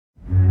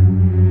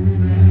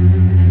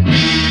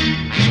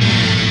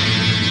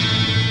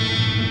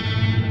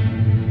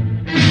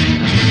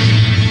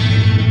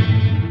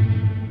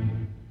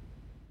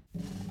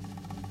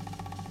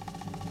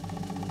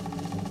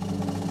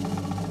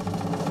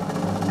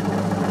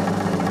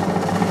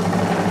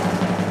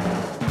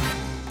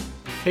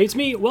Hey, it's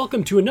me.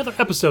 Welcome to another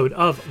episode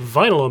of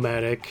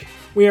Vinyl-O-Matic.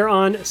 We are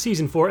on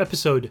Season 4,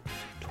 Episode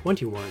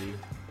 21.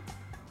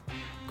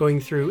 Going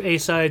through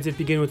A-sides that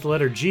begin with the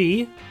letter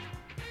G.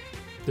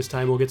 This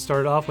time we'll get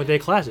started off with a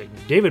classic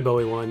David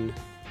Bowie one,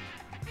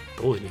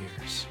 Golden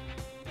Years.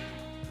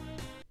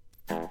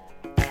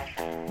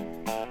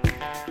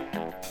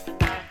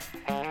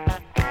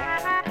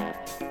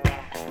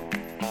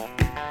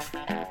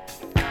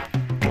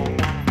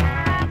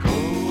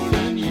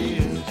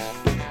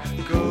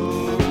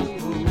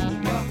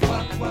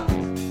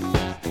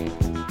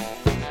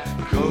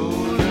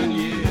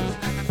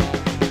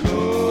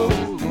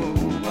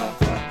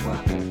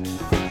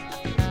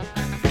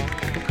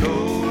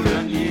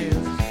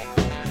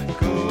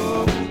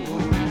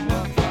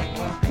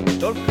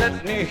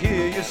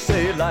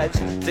 Life's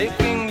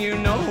taking you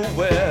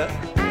nowhere.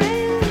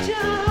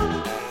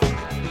 Angel,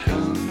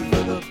 come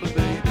up,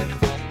 baby.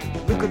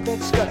 Look at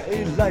that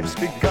sky, life's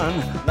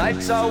begun.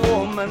 Nights are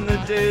warm and the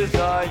days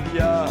are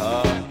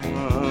young.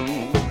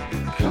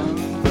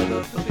 Come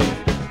up, baby.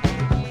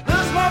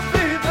 There's my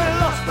faith I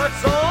lost,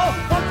 that's all.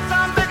 Once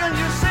I'm begging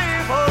you,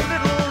 save a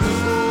little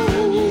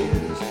soul.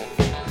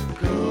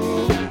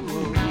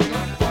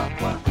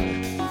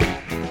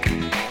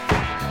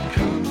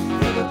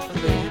 Come up,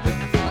 baby.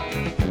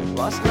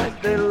 Last night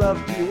they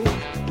loved you,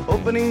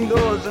 opening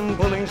doors and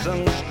pulling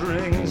some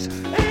strings.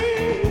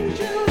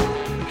 Angel,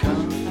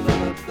 come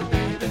up,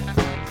 baby.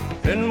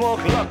 Then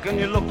walk luck and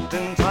you looked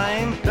in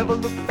time. Never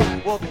look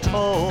back, walk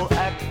tall,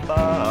 act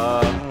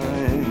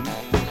fine.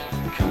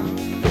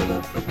 Come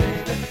up,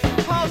 baby.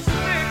 I'll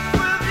stick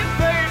with you,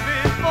 baby,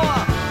 for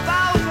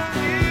 1,000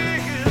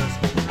 years.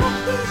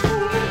 Nothing's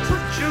gonna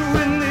touch you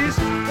in these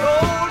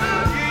golden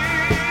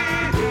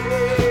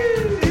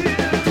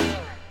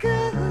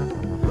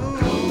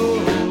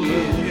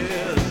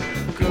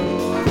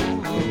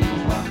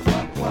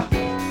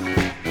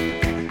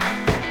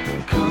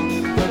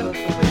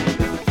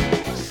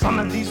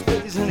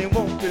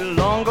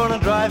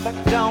drive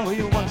back down where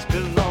you once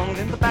belonged,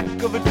 in the back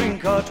of a dream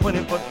car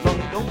 20 foot long.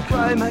 Don't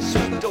cry, my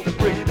sweet, don't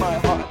break my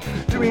heart.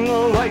 Doing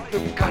all right,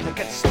 we've gotta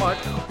get smart.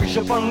 Wish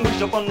upon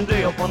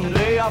day,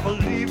 I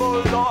believe,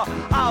 oh Lord,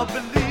 I'll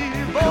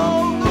believe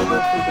all the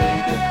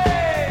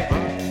way.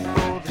 Run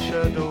for the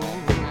shadows,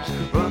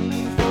 run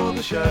for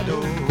the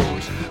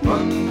shadows,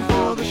 run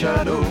for the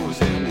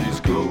shadows in these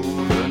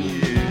golden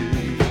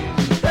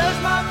years. There's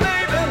my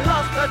baby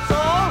lost, that's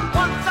all.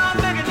 Once I'm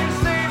begging you,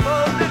 save a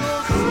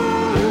little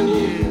golden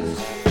years.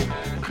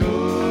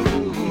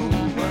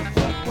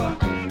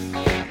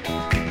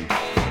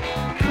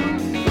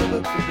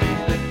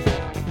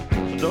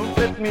 Don't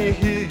let me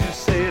hear you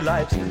say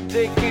life's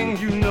taking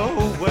you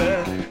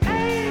nowhere.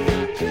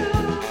 Angel,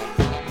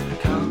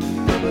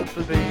 come up,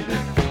 baby.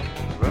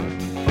 Run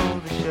for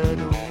the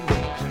shadows,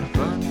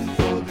 run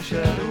for the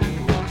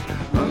shadows,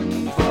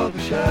 run for the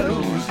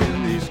shadows in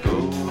these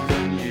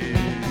golden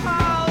years.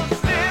 I'll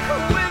stick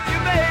with you,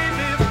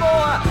 baby,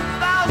 for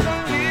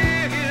 1,000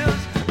 years.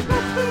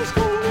 Nothing's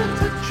gonna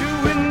touch you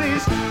in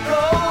these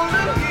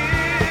golden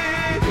years.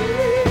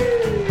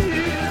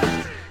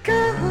 Go.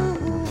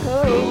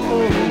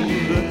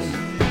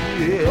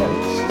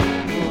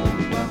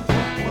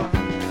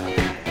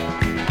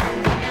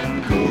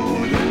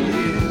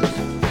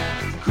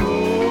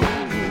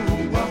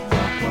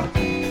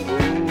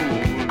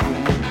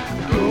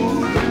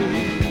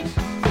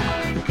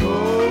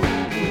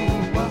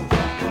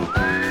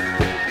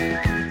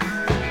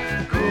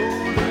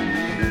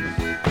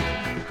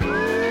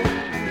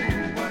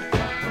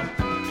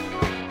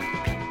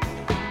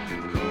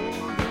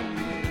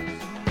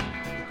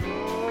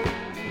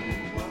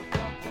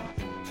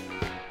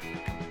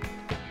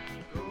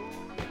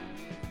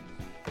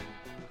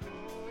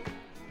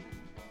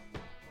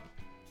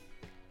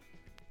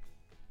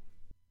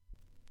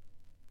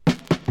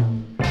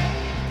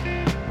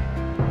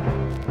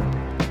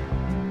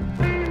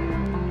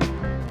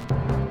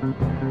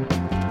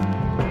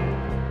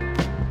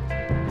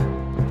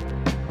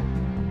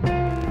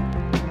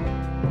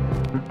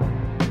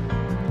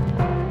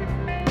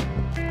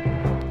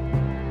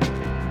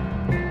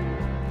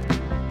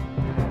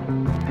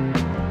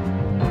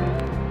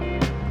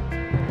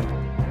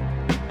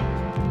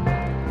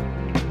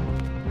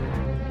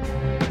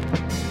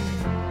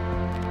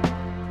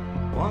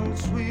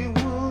 Once we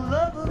were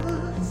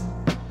lovers,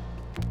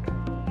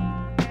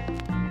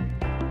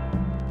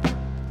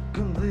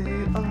 can they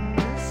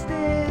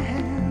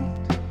understand?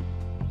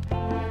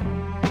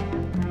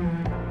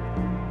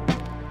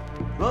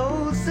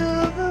 Closer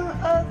than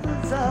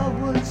others, I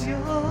was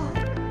yours.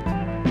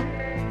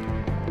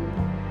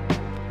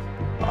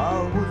 I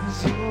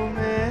was your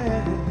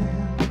man.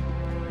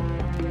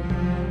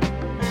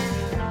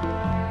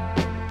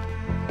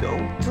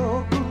 Don't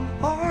talk of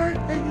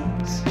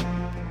heartaches.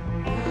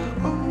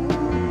 Ooh,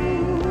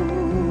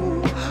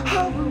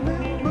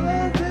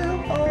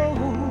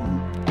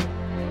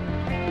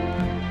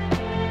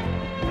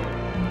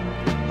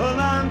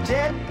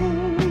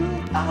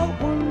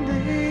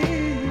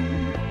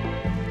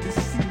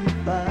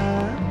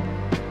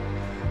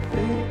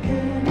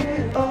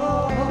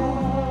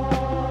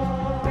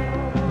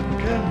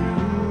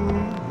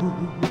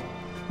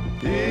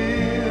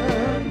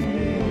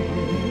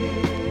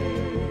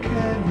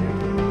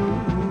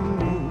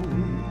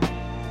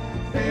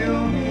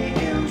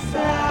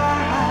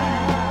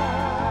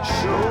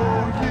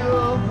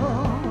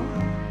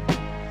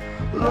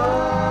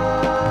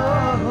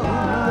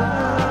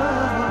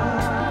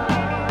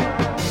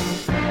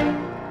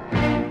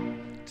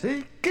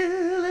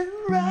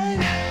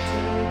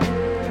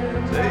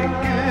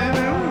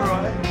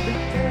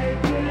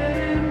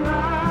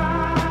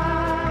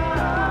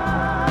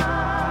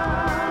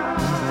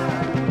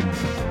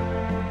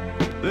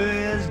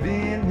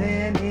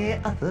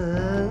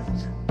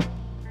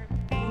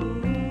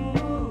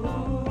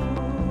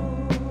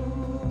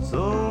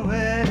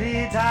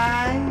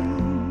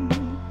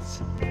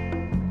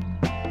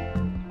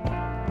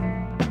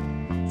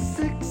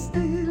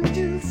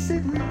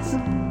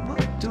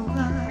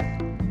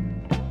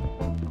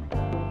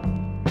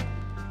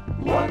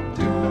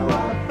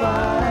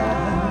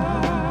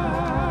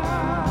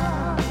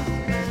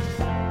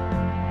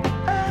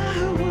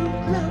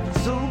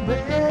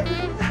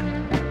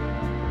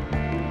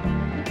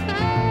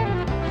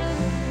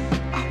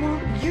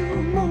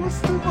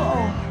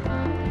 fall.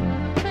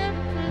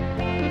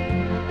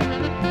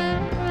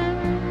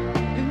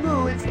 You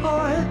know it's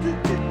hard to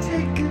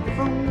take it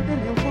from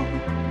anyone.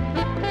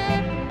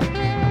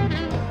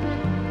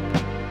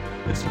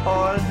 It's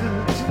hard to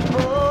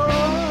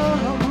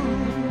fall.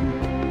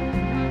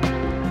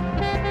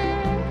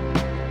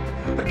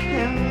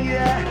 Can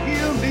you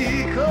hear me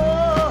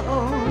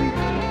calling?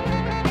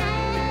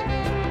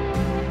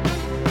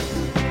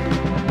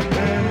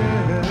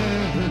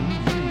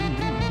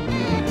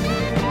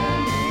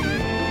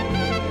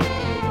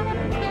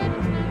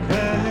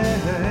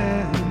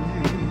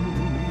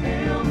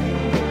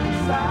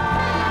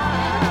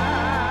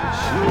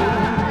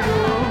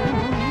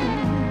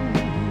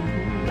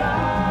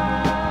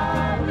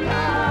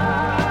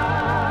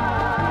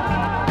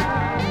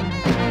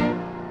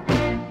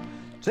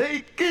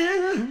 Take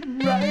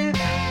it right.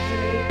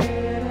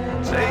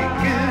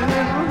 Take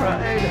it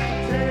right.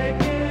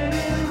 Take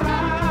it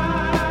right.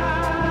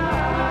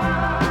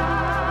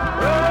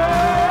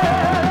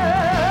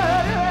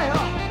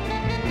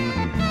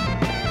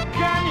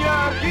 Can you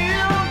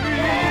hear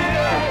me?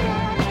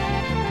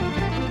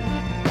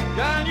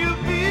 Can you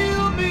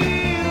feel me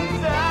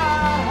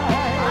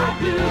inside? I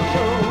do.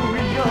 Show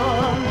me your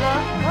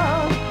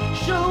love.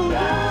 Show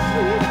me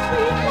sweet,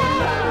 sweet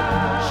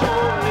love.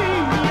 Show me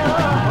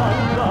your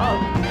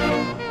love.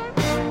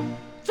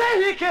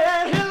 Take it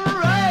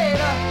right.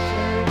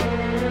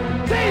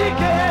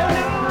 Take it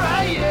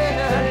right.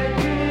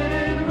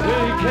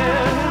 Take it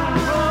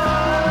right.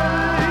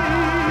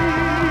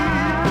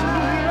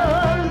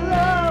 Your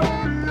love,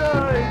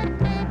 Lord.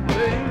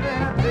 Baby,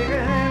 take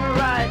it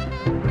right.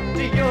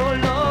 To your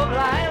love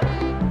life.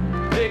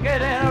 Take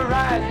it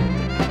right.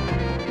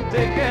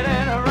 Take it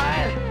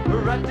right.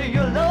 Right to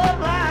your love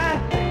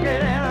life. Take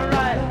it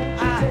right.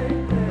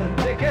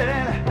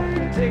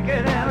 Take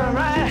it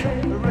right.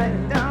 Right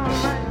down,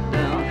 right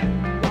down.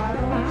 Why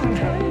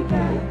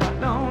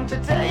don't you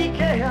take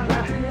it?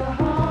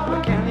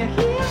 Can you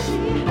hear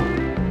me?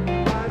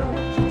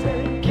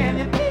 Can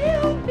you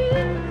feel me?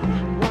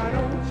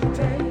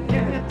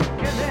 Can you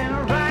take it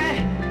right?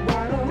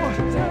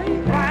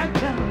 Right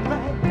down,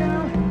 right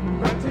down.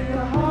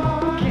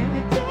 Can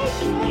you take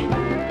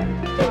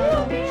it?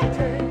 Feel me?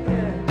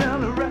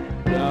 Down, right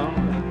down.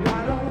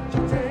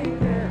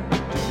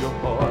 To your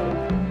heart.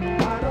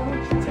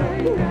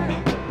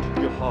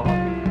 Your heart.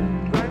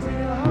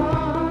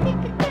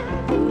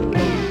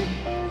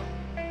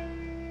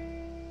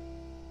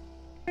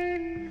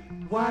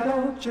 Why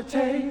don't you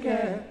take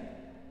it?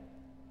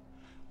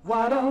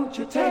 Why don't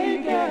you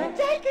take it?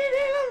 Take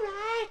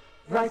it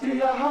right to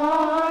your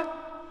heart.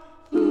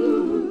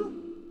 Ooh.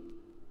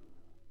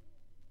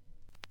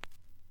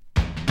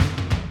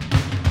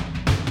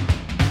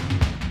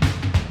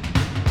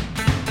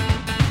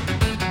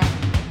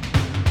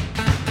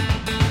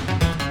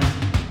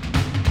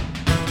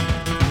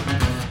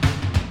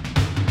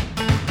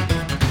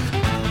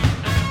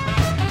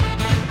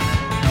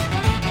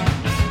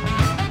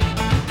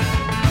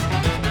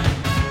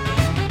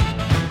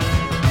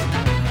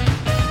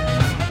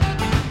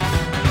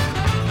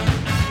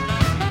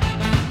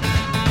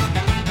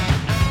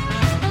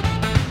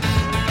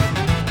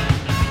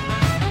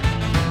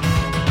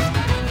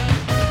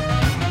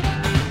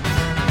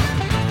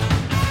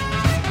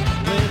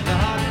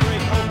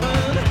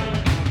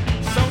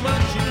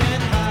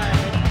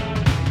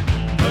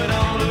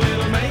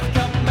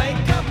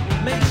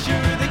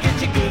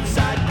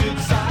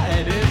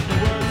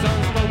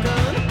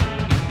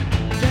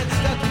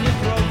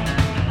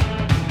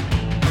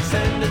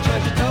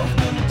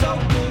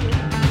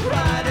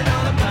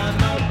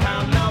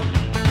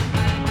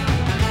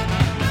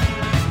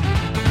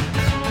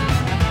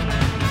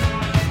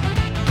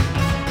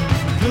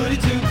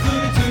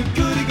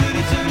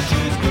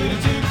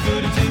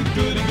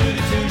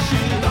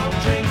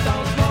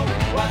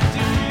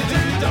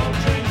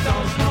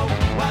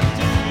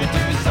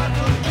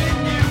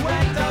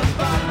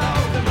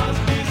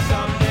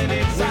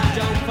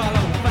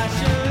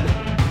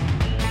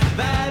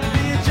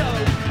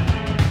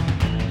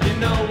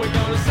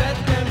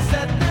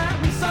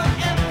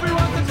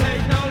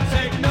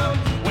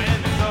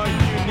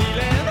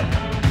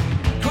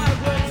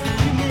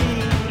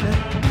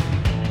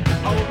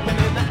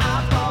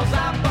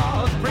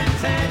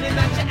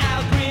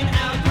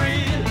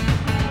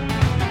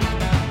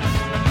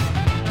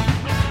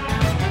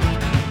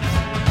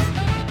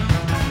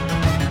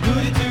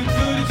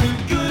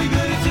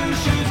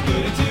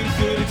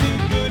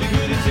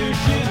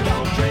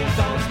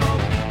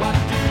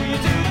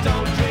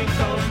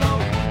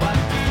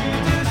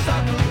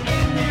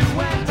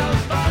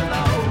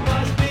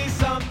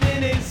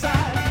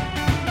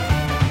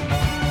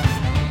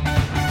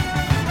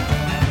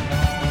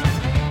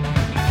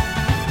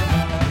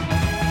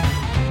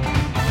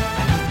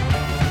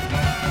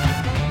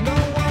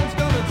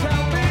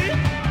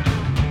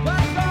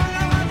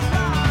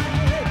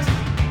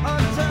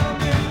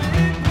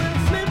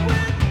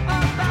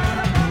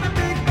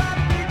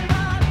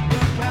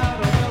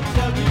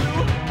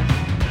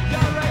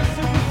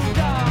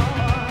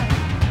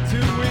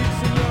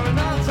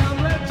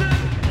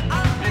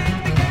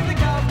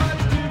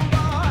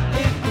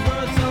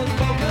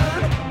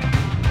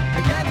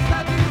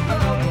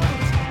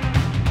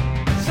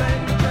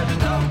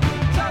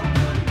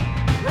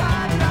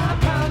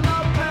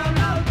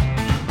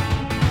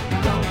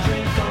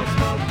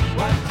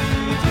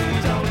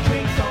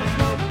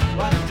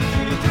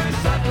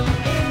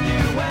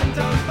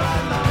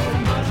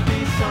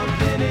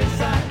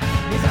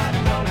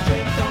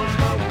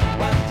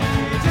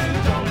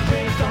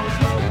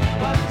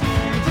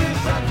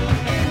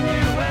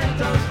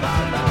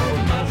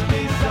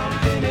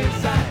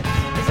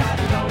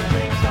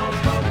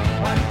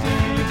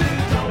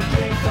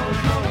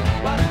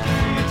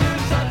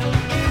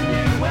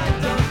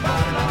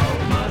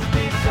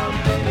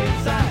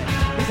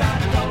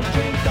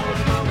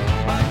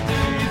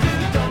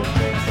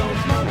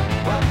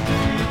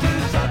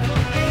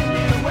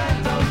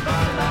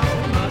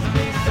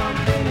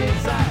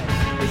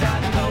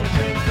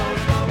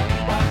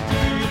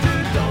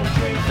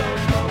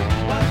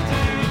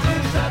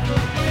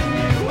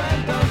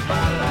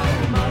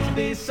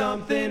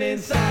 something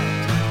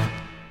inside.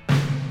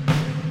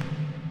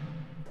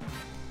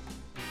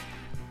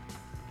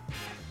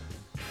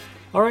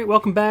 All right,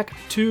 welcome back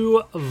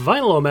to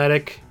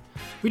Vinyl-O-Matic.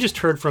 We just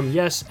heard from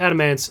Yes,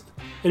 Adamant's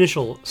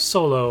initial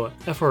solo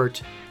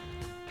effort,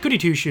 Goody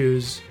Two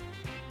Shoes.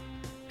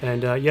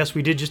 And yes,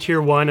 we did just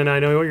hear one, and I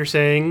know what you're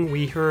saying.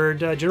 We heard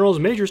Generals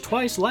Majors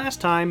twice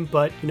last time,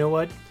 but you know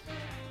what?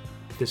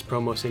 This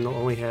promo single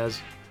only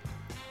has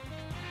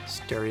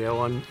stereo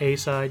on A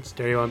side,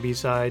 stereo on B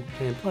side,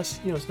 and plus,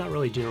 it's not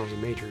really Generals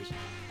and Majors,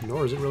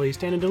 nor is it really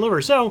Stand and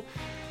Deliver, so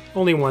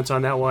only once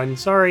on that one,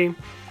 sorry.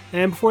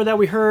 And before that,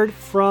 we heard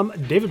from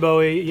David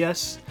Bowie,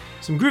 yes,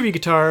 some groovy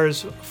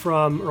guitars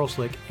from Earl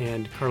Slick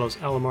and Carlos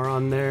Alomar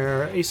on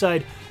their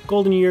A-side,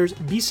 Golden Years,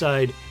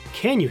 B-side,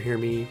 Can You Hear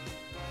Me?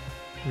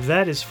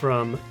 That is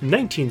from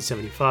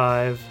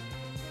 1975.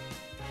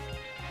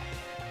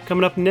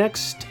 Coming up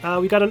next,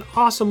 we got an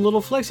awesome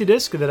little flexi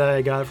disc that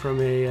I got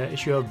from a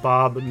issue of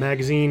Bob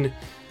magazine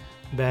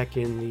back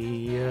in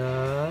the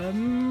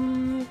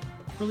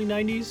early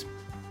 90s,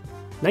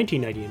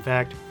 1990 in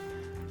fact.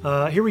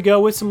 Here we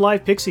go with some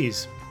live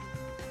Pixies.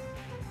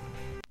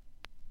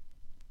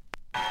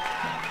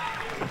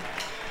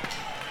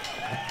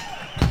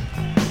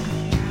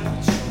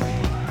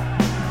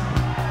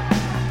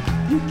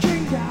 You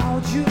can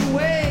gouge your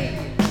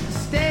way,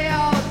 stay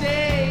all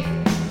day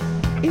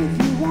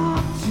if you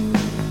want to.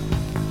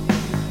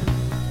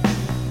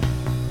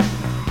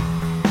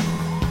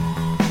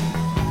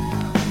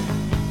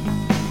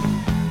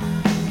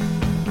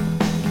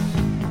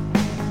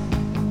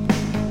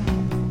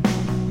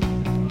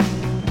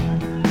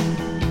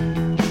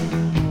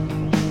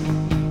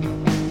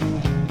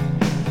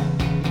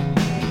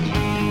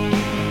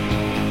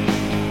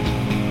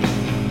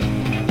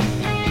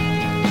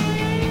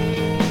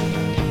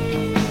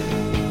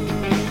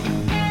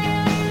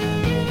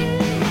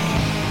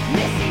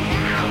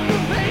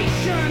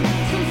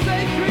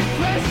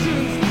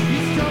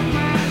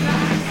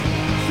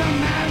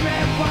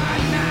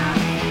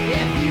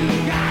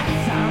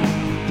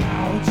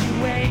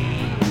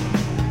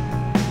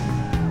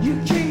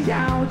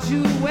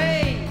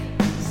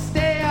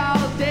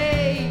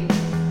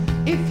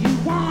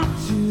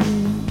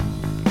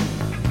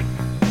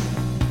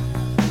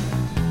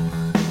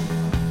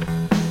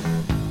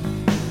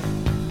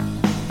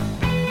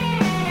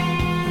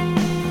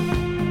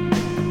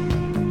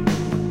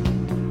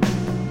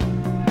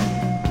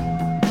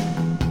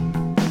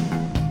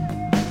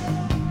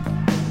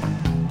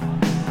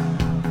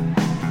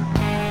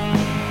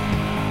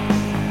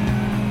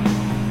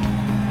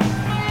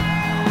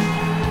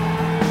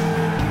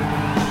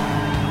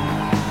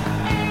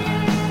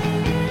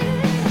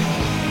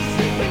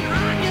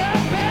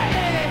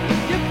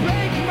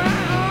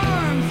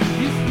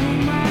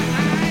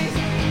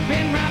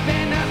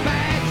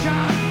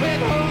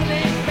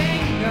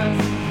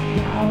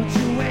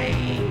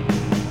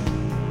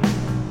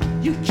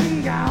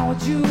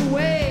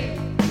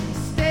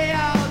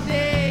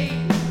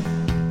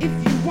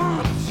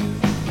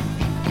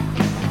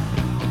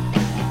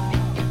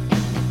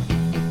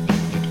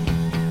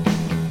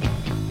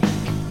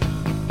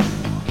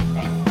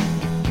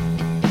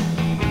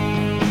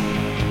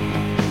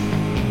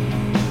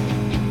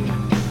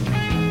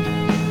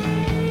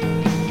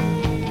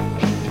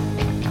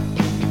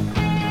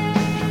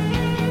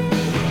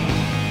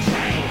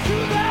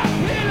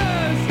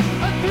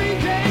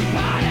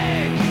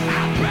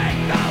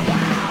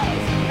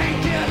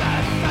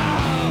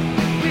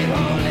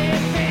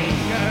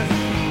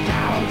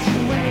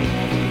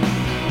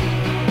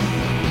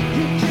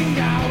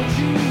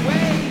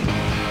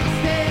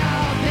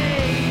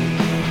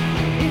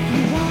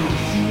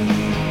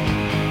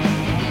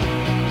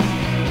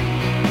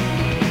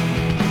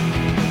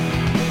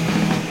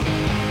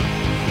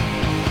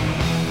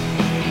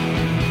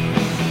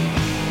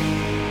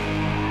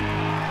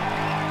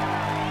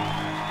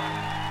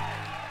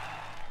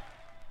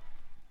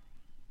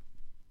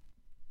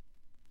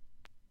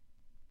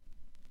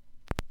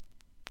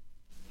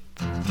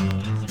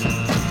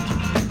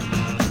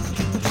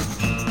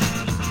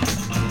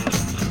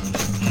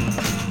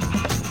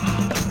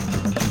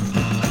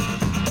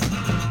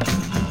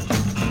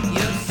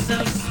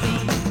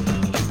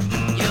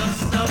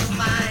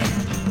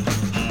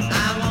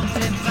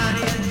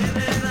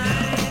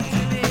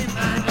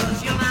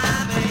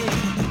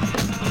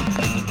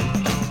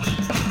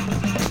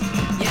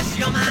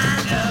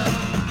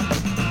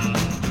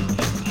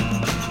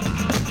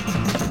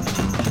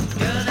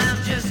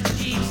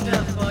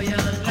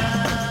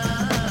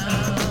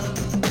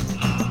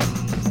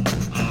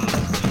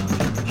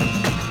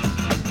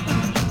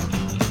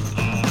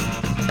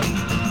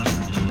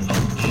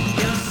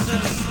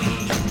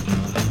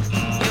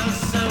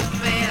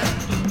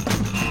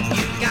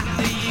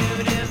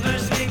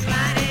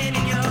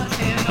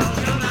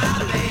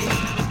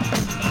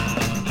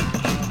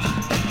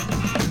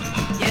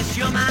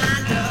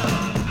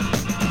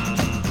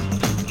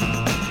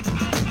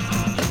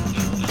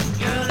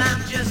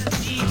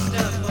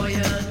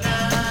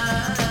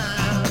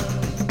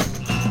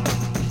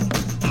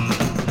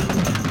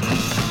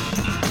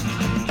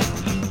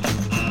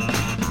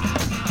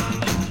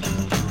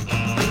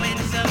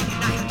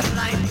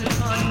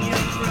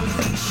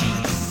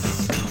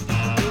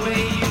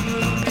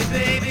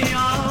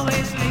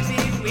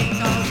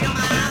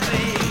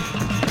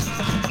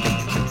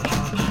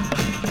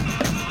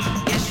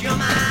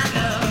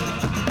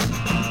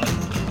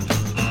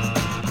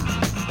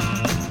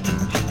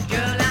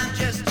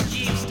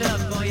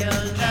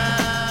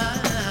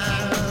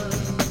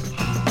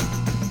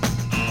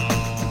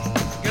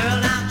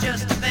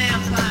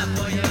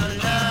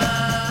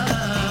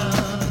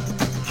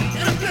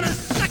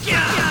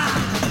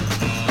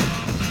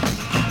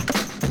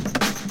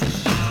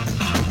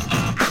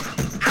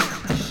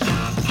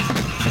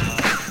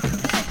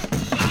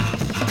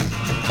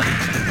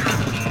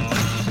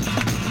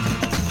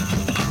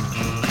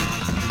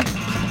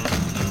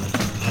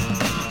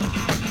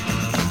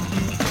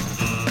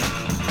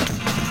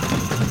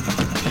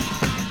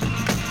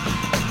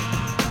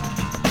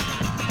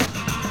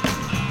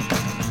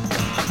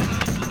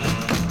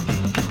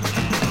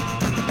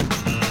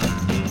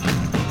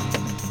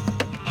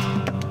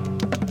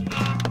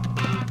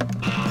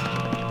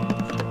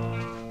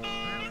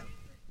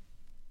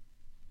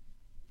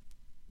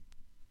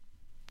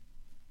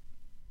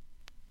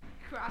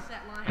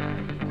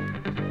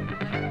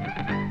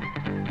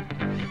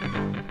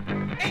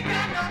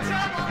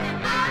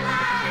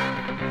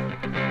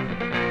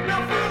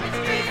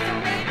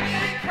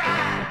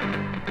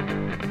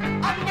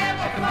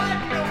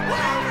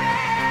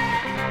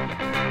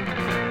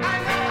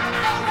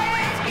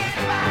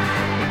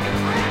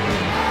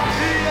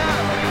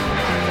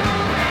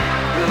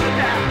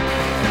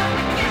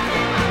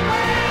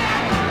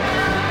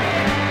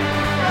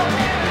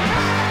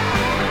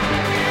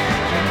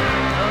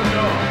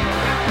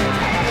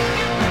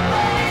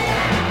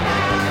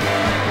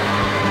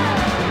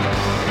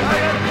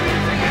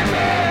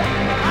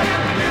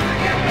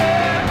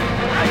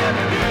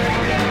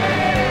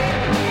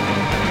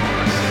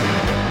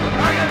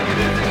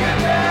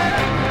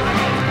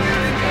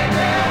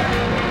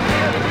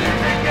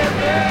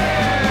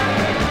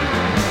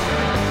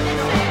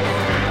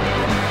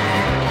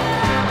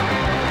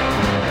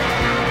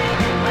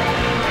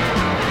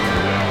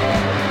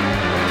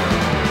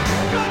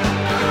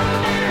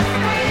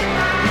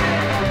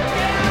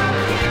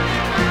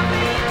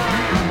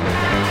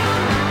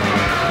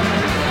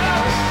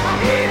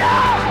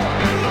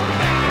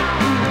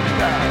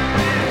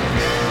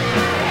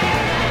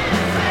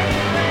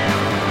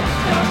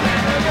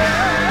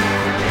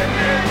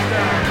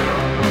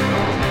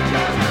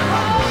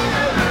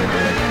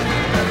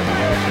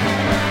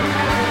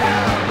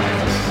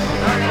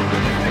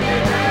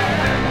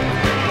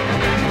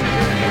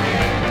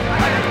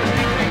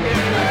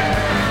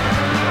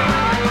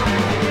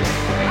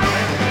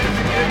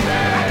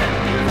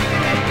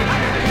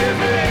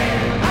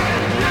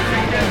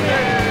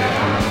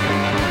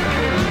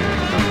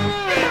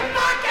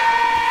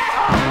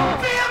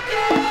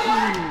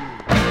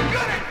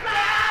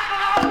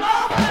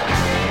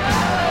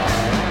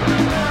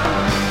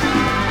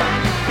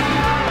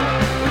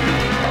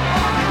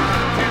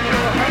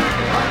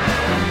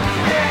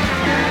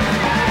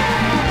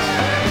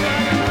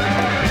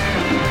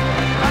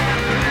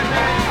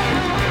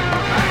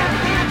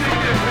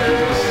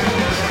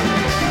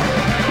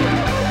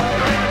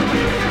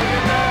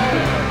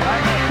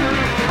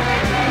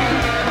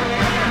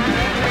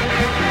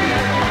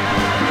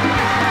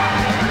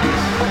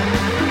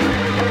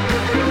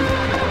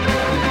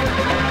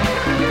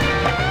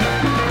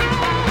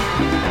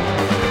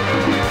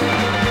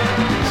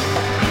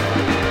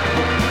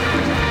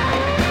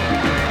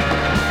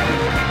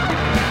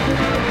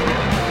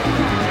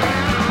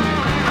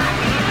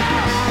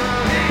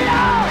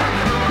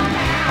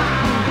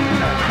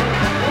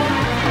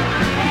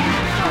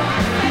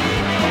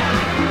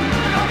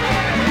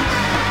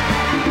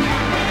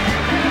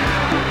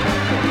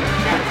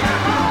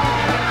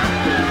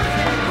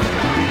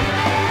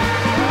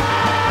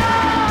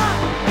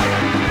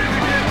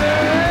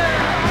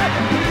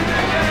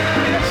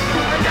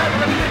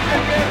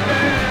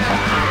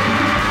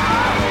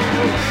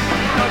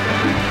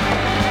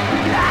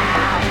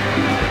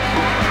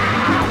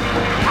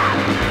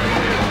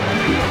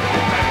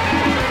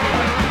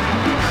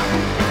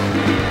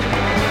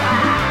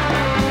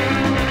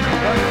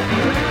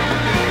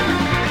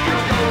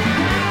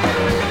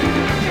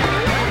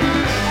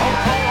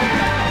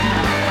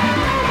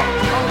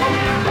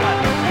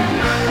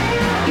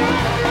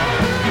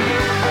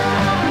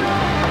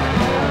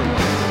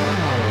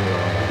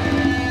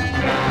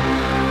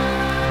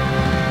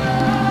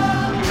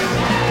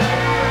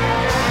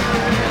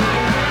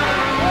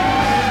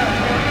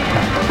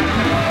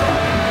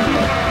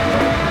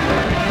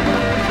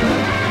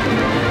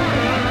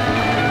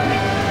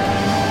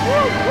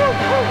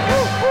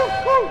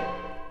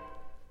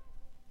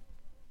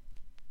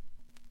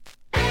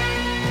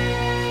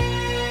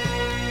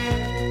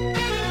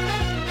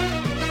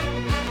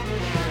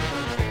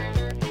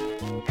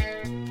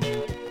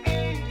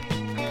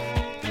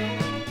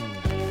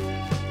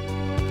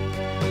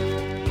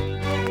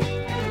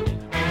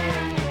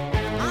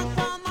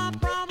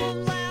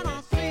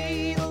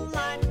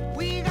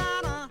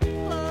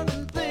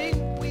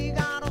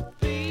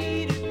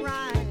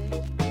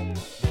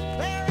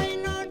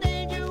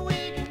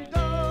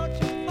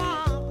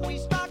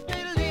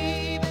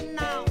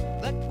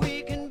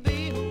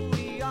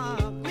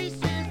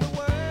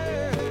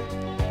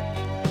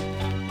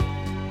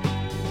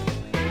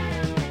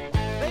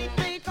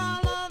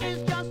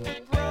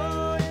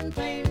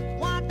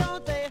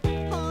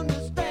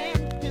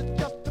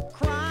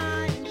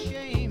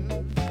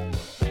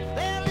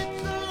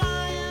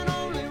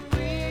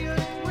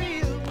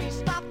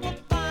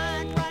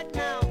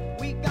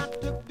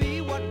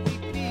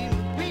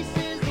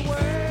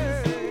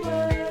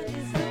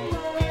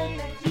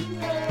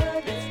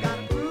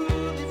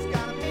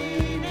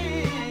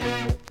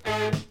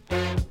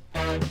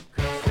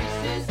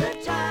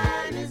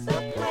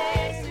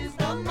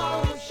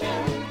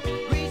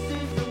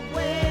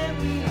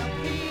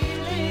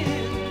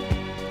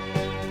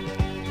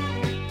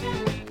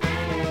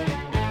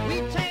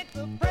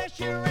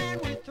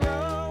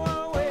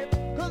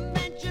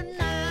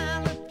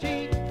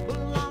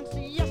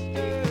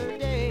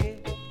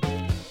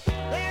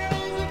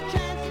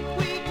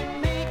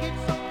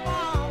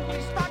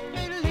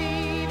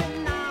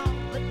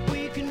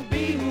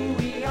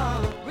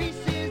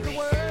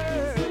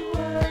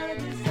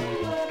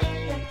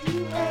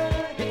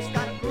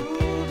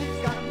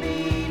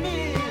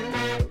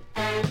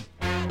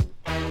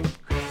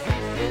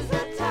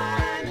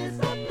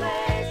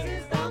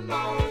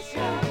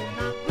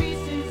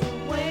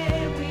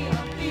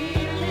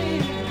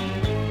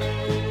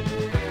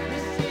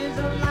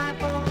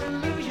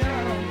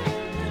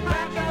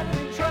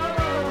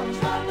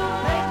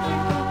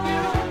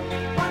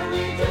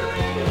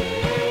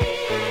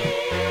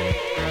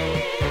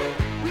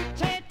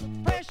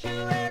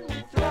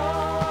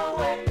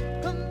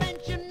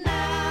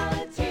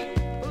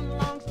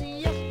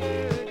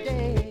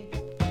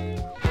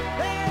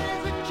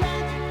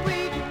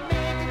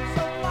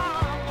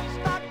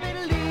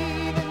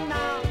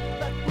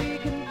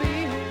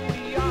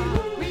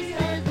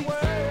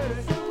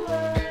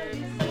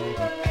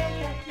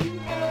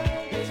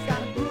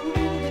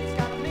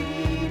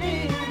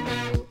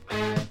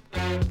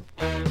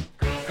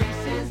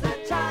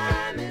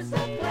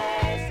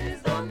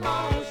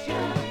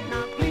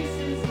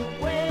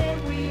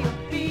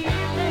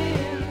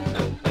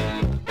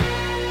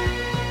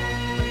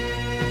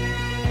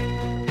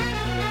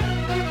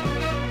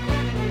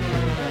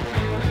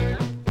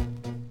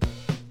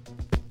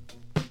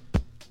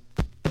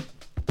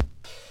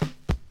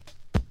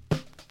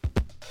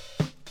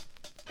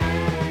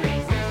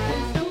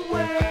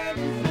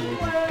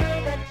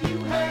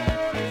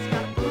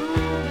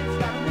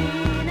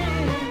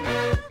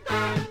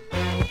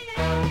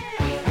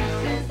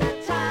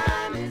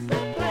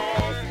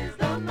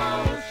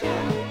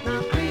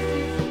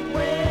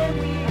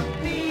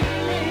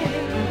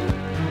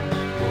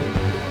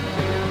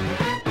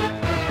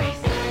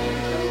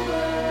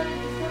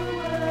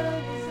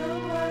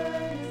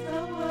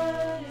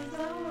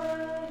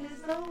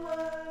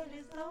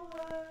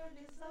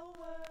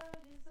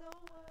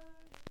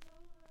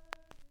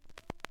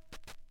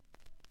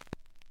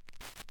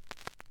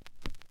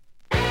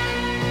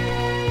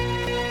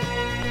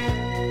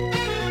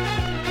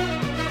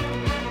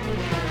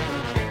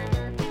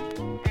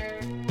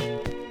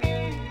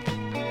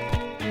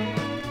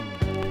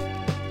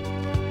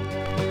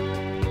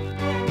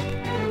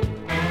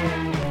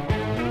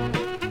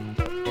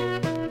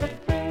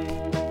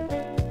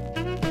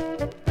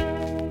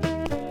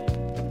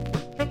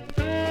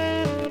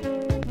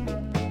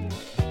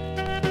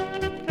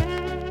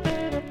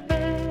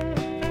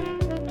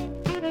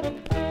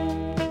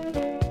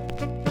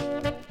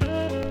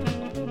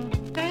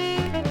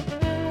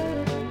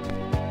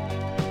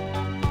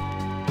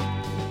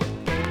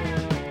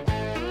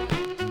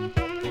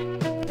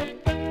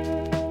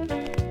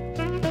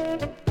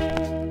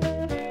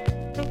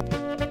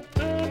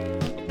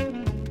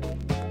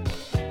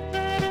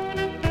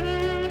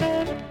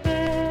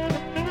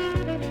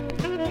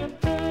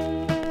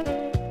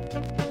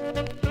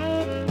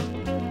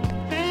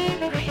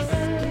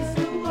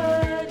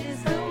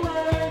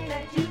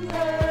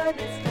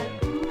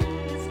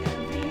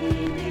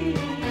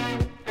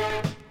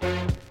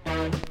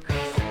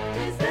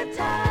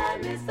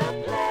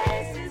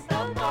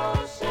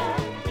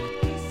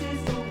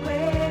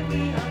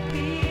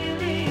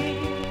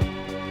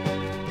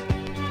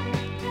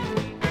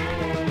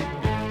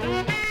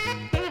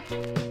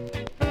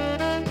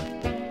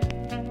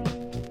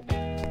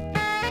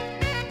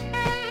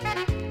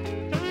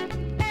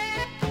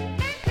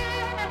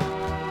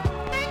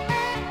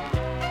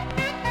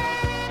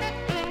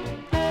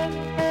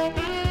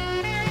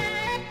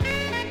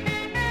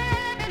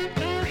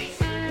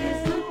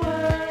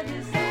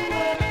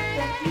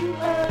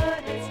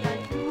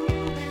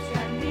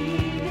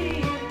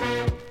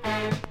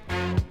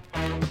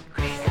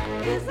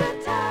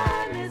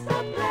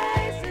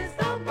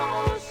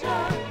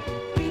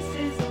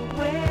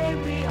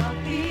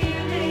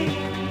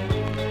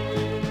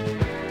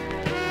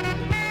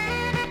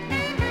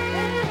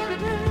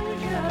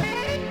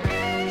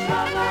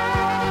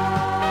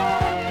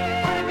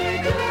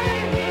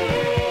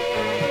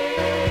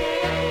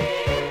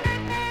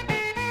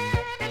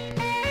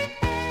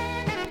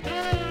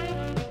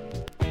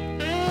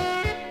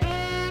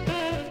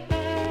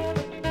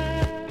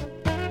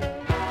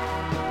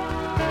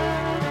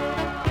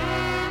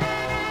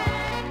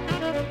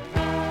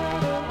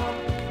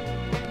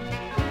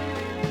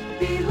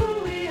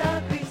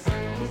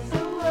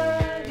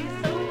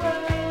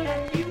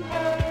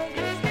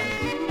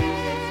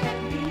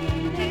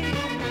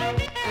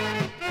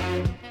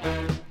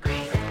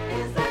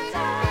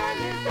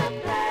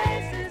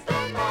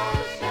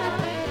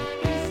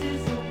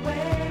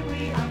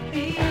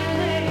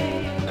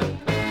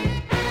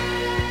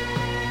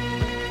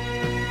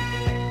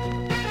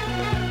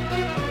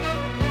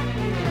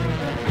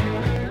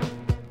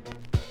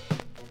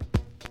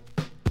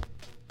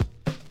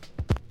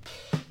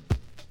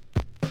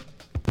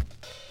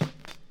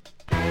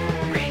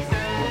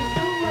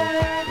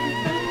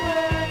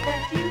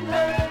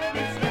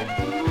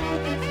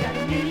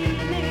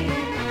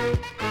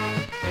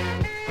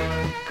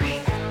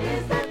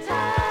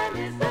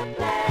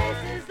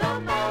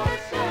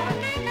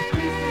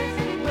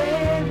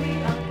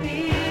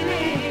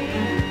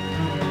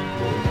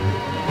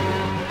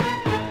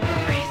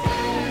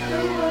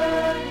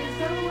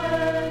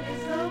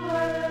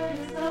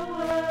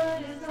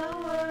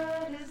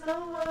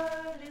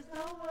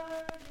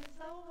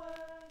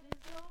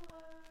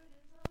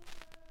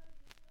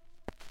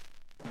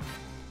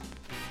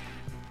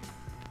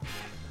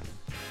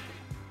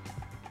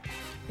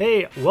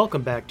 Hey,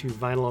 welcome back to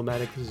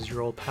Vinyl-O-Matic. This is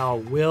your old pal,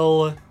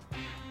 Will.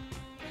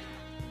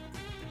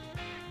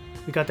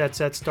 We got that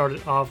set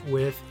started off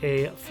with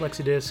a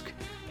flexidisc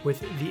with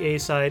the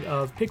A-side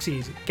of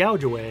Pixies'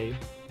 Gouge Away.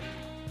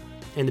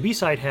 And the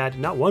B-side had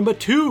not one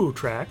but two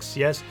tracks.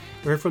 Yes,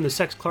 we heard from the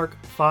Sex Clark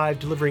 5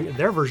 delivering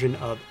their version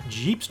of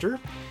Jeepster,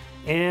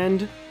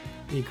 and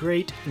the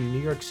great New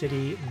York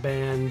City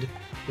band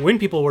When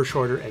People Were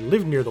Shorter and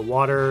Lived Near the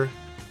Water.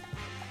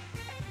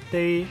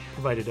 They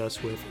provided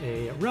us with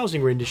a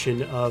rousing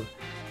rendition of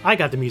I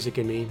Got the Music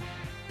in Me.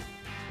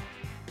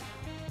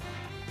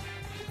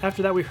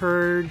 After that we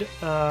heard,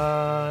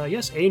 A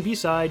and B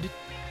side,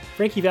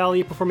 Frankie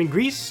Valli performing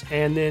Grease,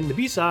 and then the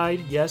B side,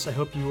 yes, I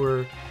hope you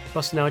were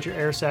busting out your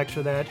air sacs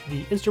for that,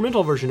 the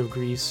instrumental version of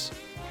Grease.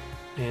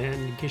 And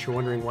in case you're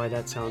wondering why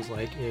that sounds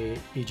like a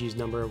Bee Gees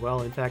number,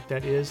 well, in fact,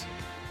 that is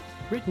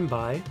written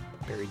by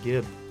Barry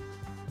Gibb.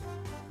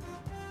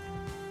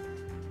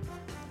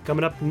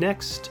 Coming up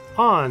next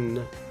on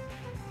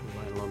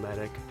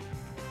Vinyl-O-Matic,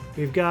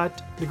 we've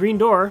got The Green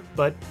Door,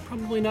 but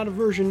probably not a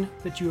version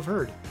that you have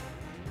heard.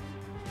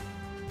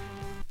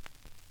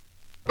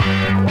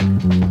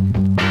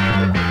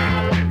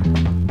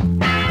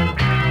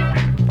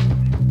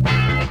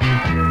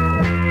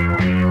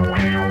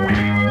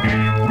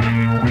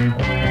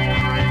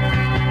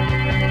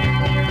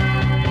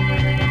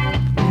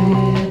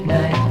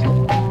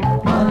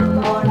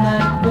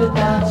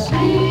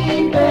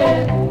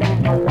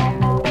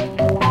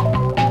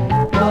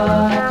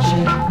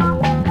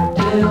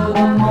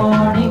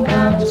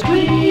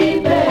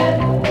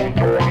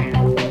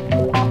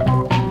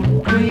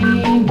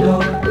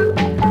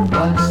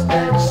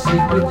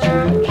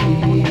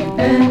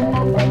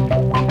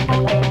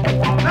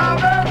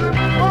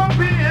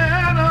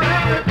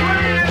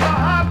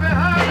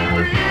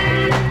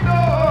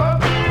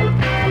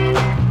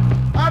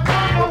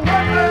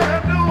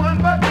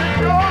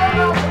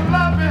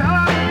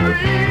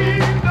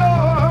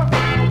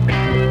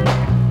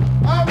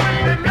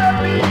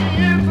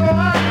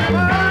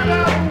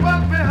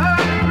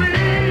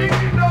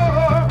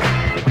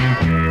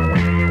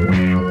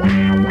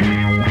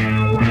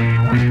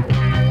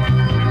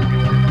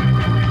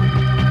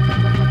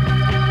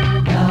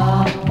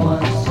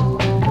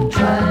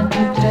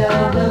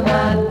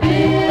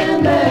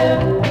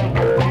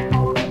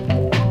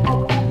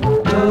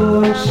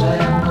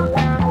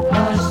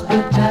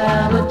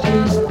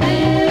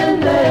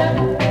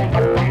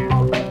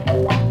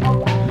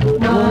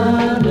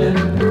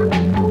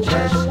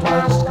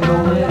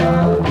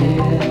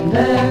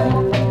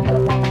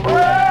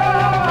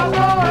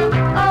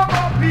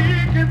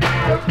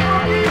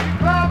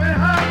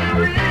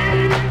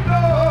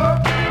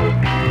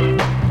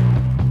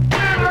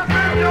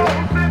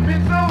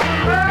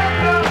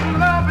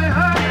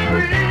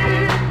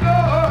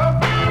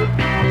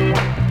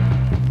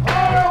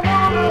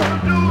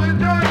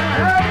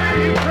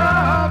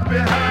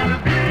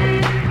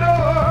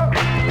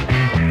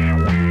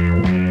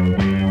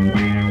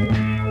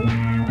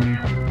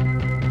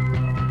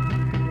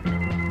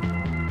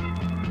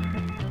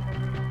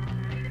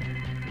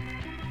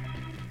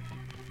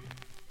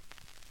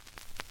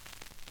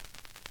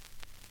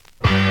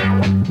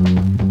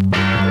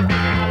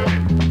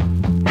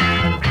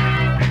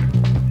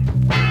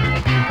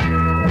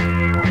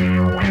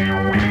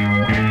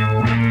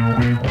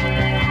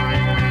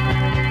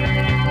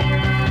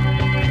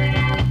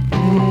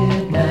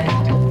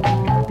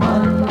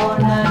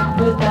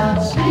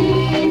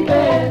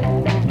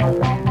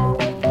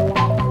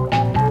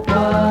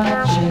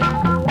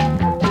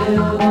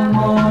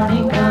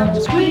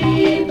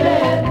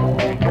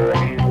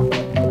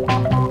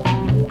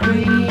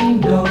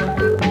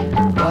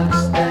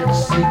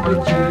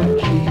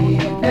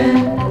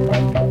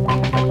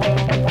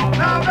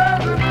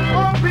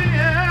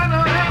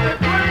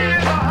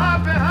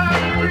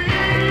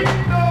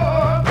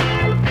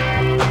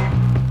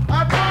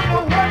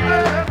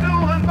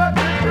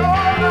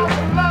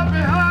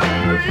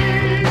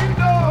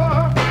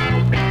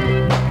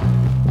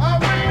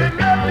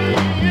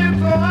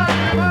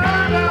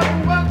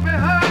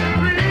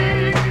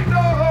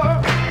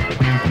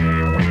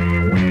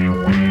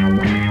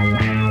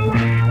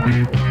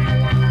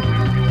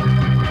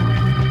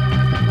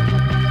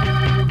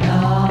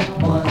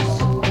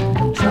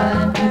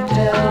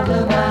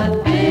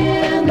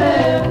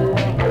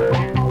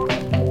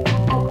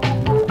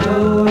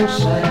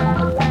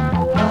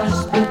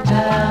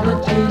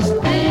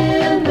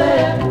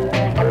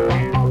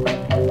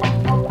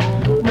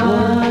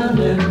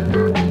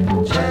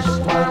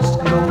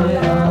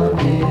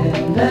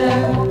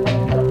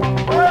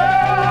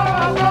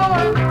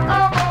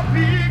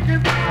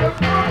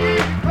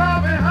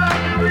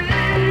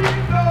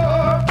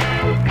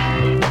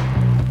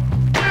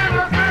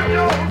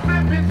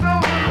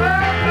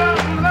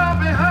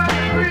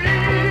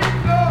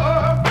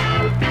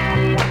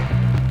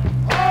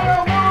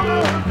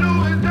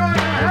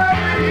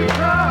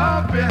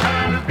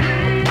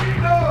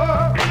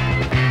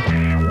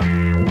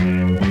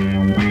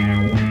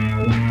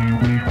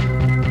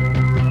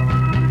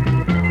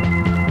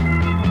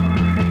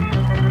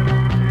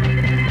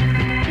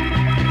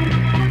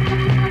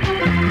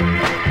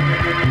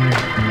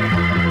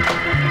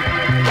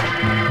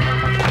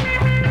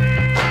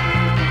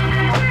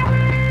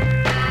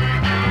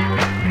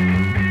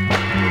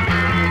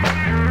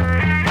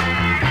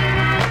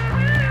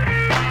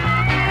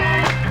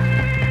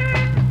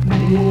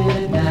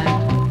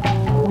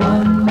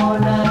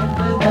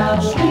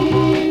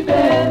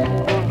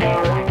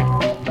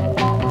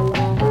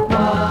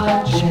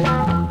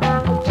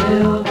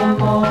 till the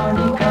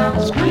morning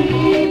comes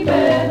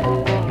creeping.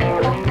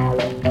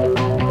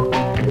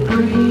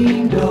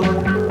 Green door,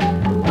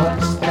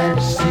 what's that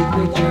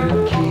secret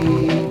you're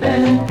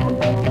keeping?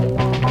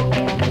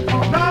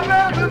 Now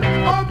there's an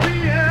old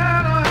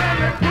piano and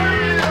the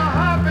queen a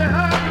hop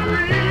behind the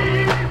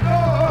green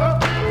door.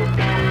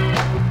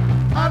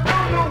 I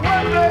don't know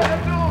what they're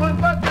doing,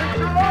 but they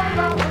sure got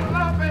a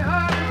lot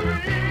behind the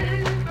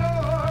green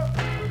door.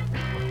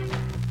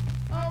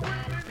 I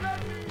wish they let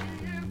me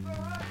in so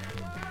I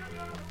could find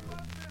out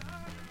what's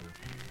behind the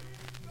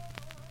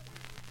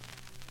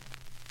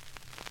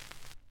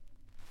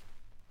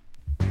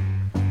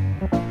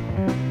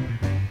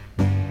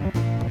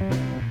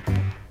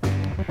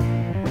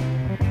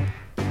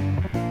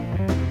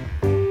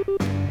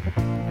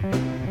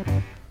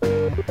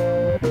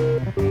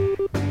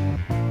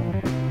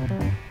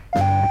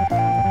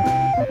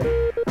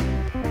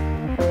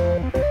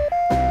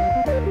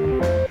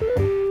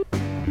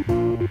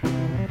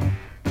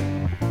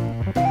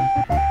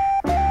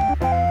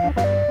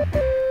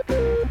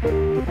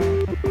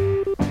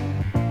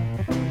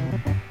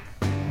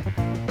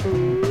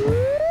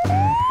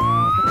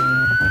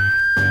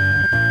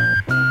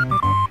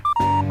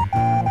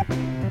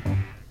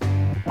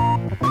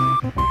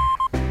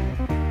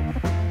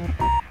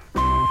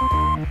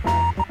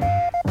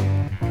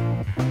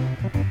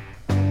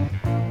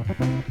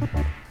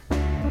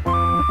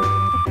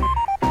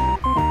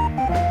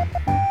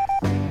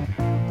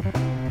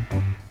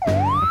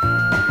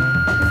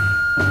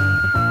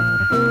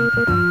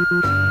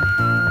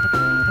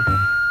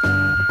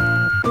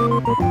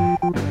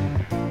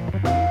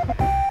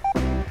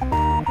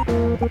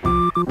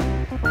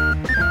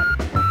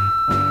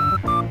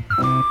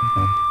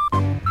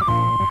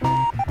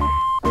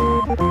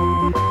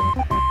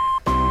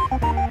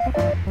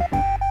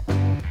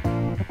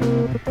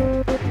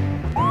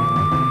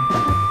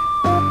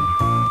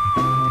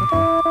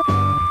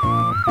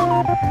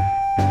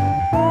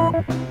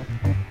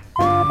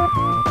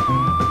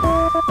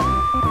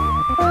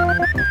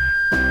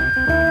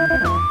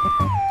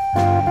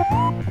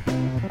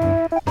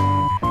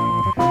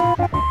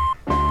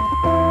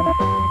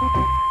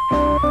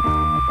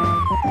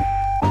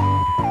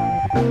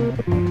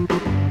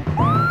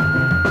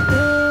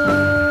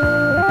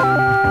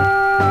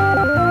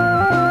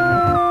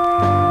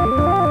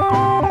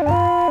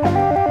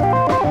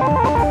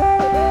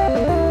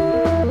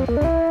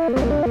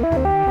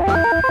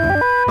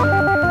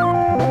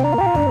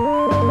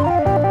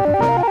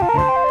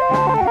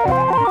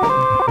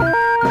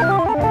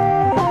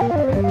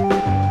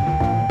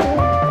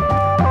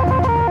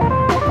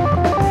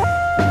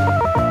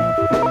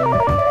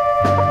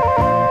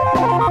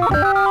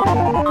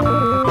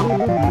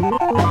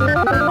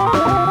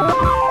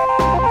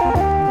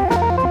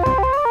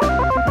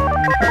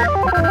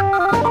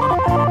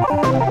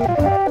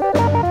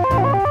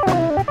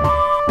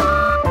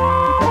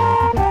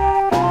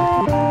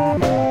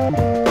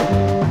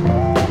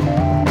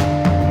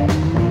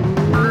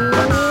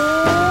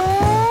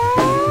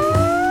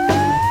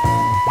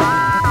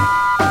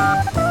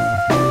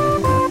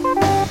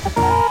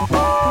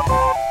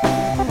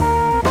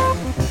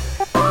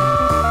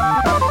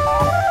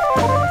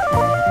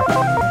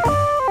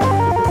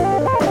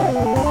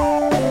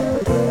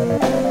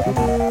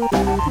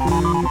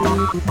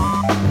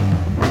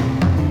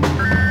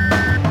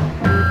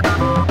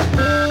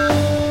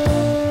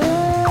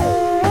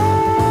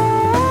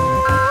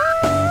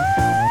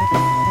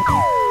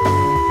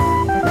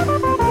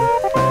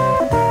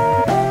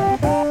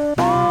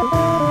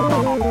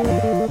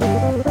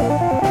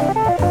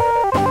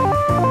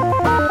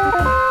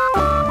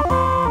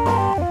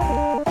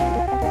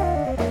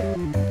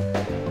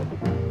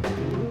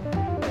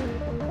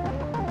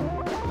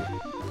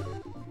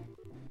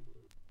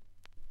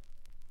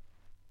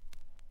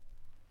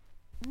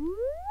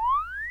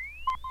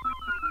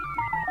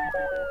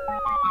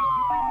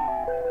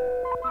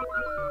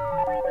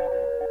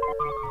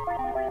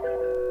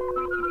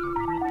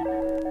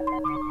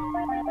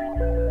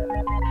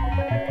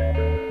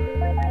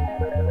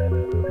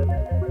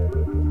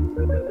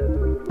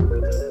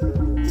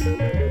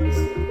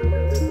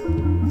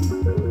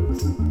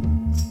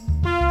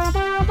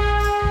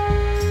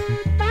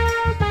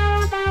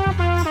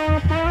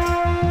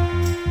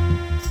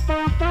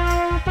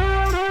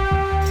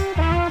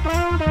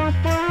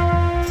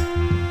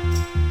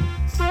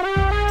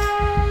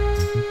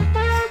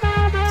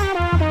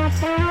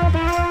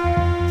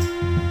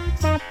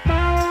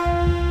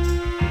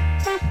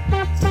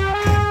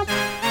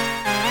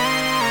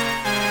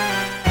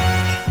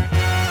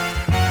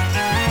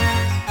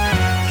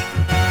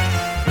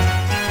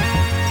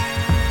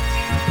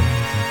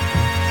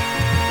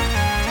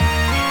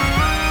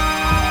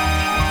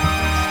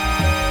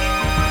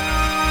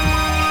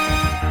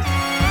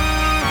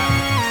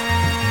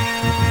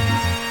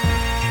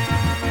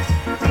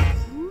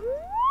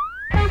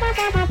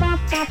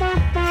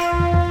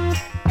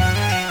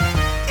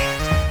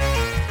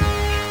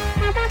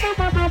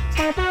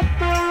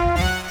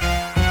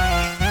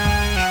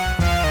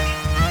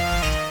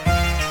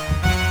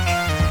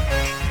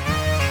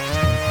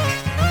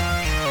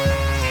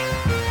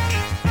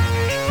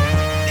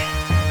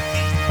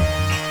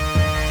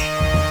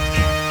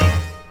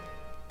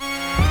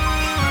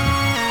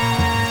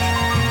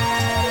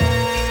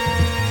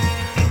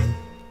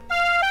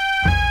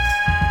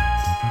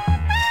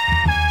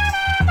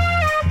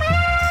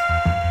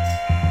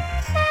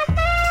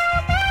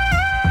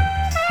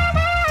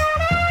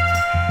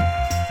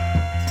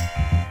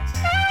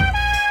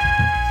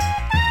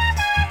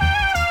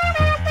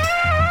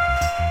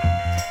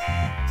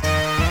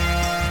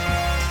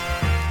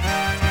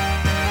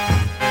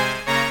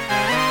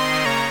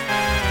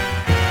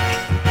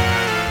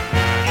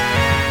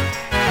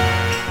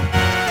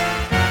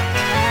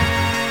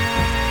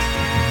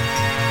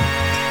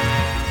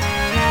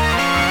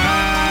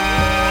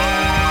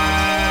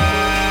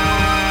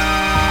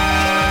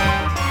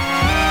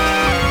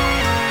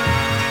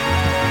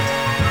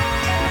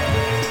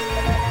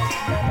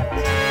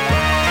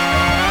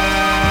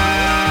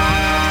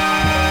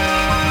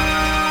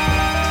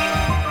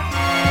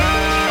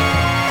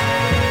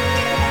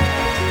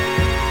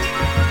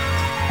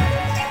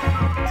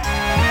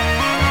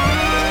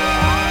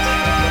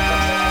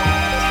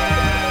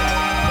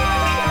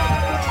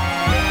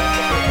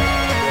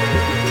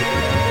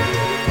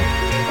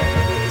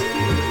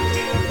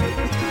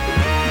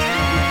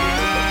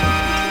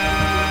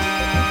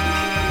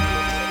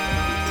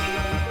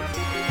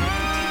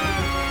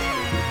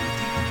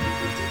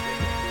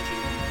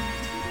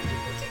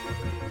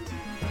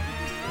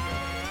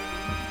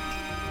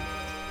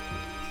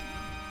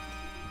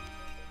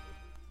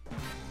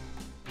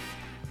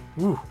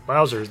Ooh,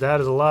 wowzers,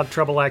 that is a lot of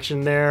treble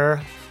action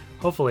there.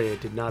 Hopefully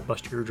it did not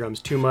bust your eardrums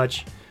too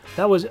much.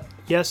 That was,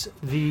 yes,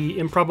 the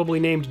improbably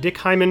named Dick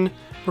Hyman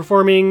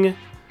performing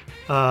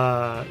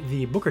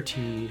the Booker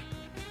T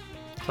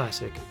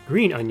classic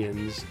Green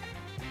Onions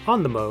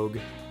on the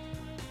Moog.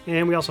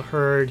 And we also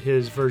heard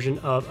his version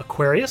of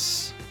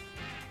Aquarius.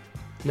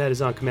 And that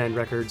is on Command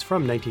Records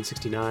from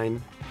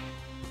 1969.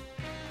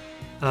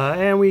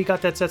 And we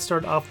got that set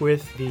started off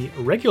with the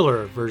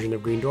regular version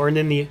of Green Door and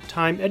then the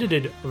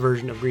time-edited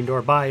version of Green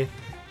Door by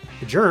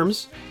The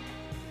Germs.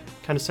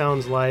 Kind of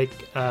sounds like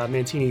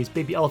Mancini's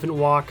Baby Elephant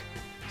Walk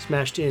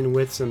smashed in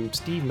with some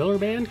Steve Miller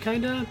Band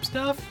kind of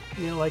stuff.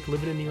 You know, like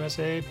Living in the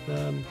USA.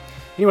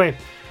 Anyway,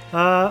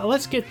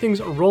 let's get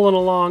things rolling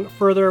along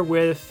further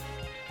with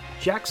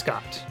Jack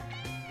Scott.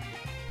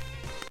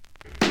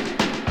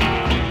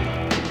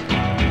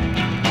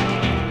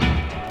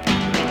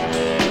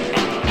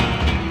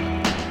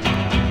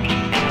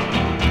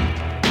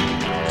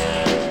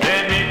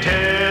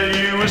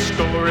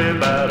 Story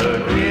about a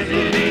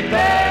grizzly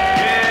bear.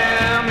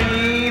 Yeah,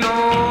 mean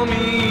old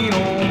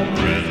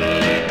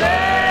grizzly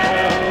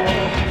bear.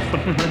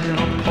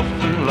 Oh,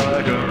 puffing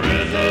like a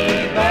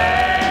grizzly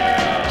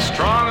bear.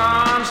 Strong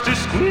arms to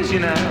squeeze you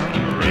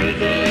now,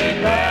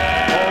 grizzly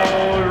bear.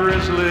 Oh,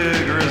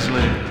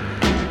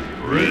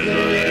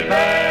 grizzly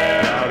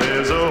bear. Now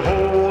there's a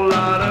whole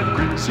lot of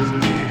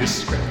grizzly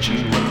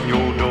scratching around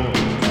your door.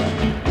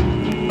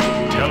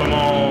 Tell them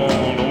all,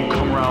 don't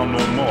come around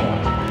no more.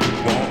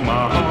 Want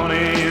my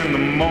honey in the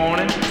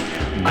morning,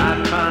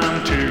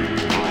 nighttime too.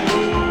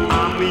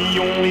 I'm the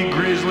only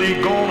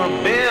grizzly gonna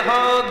bear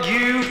hug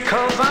you,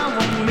 'cause I'm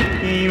a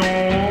mean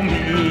old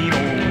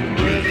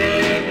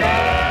grizzly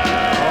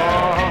bear.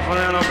 Oh,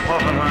 huffing and a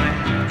puffin', honey,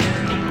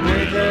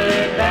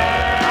 grizzly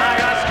bear. I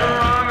got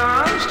strong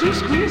arms to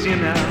squeeze you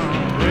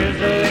now,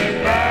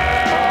 grizzly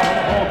bear.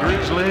 Oh,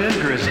 grizzly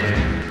bear.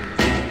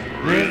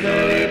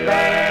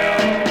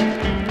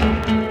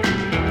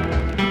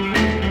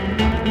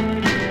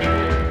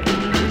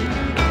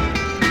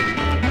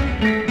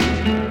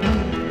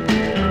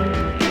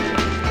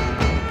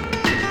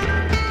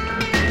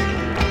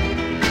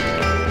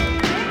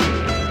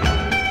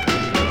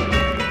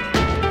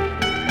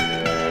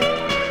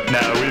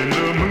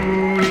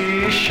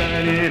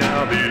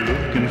 I'll be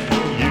looking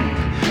for you.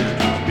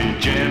 I'll be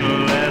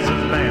gentle as a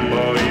lamb,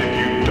 boy, if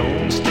you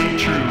don't stay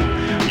true.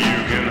 You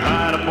can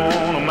hide up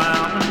on a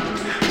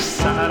mountain,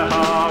 side a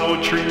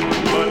hollow tree,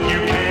 but you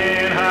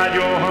can't hide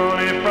your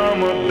honey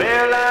from a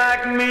bear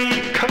like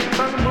me, 'cause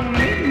I'm a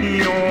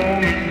mean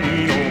old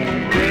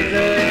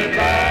grizzly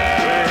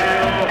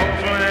bear. Well,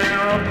 hopefully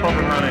I'm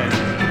puffin', honey,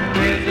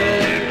 grizzly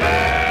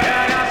bear.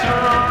 Yeah, I got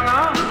strong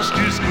arms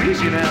to squeeze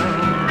you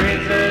now,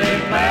 grizzly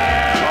bear.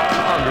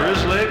 Oh,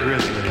 grizzly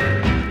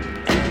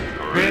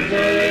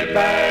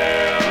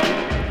bear.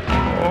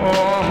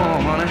 Oh,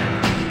 honey,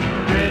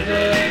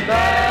 grizzly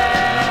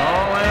bear.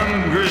 All them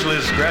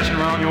grizzlies scratching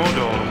around your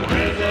door,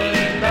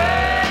 grizzly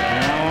bear.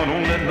 Oh,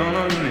 don't let none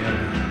of them in.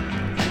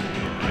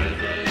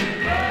 Grizzly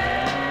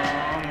bear.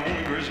 Oh, I'm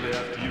only grizzly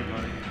after you,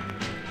 honey.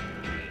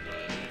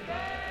 Grizzly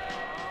bear.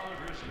 Oh,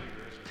 grizzly.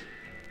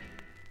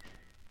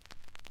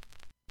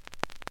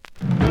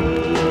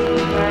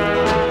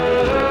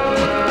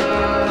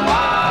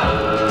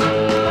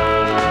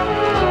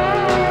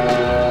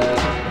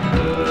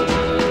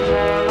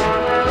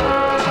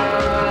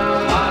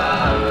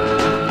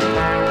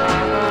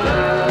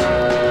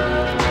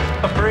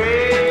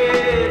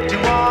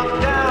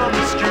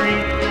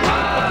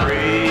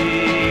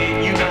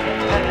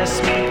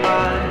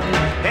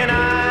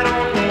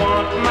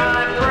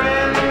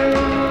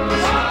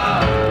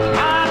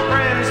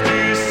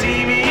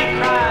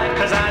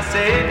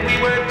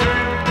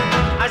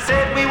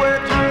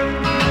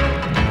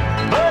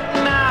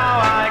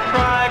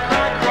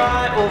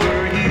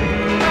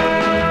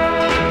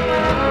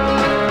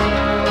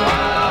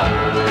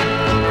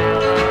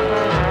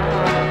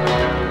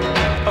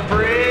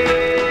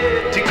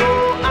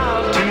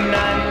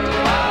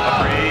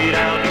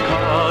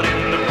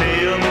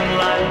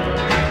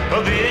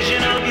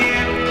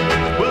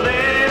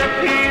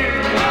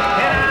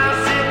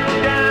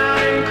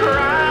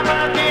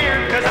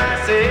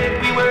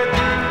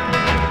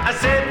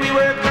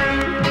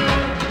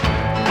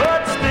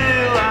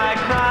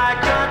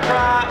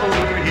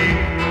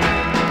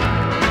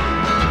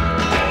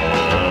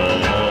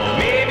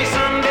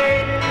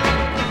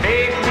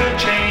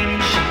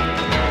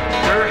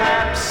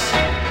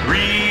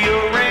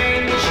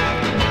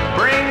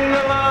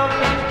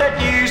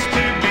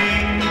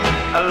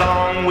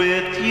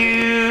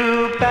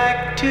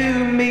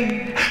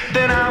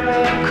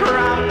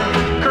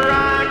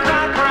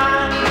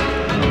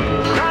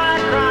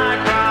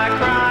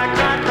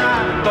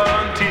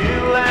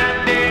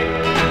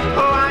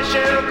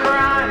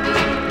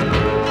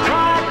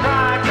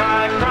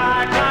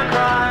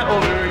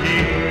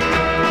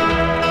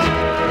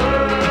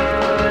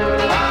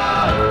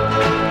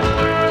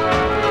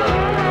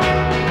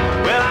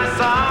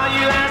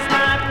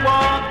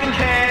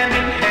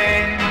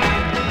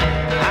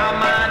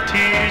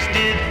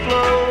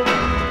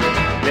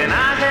 Then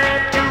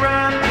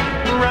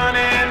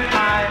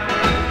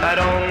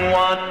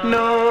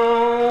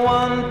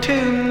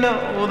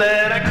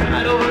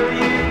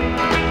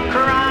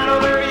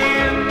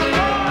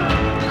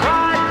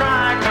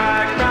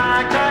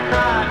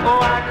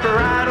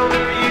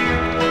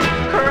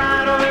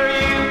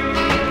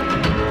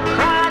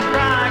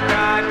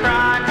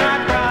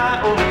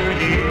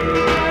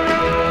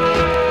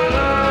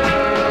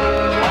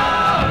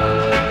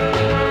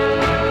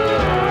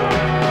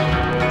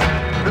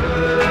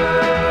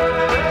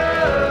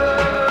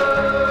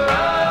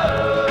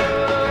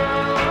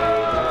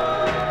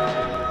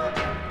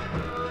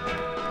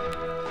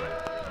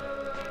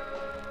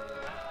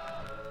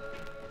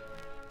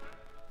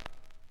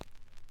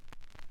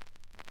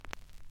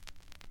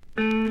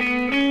When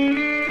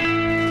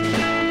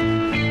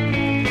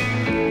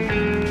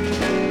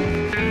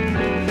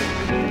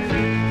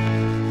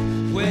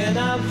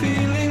I'm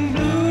feeling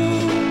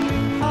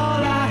blue,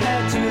 all I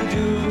have to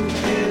do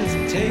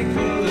is take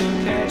a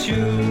look at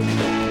you.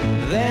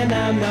 Then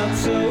I'm not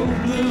so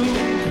blue.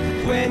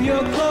 When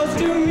you're close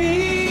to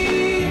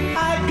me,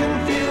 I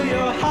can feel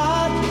your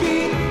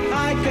heartbeat.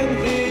 I can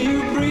hear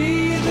you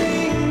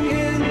breathing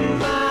in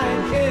my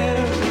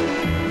ear.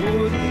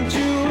 Wouldn't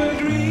you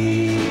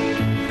agree?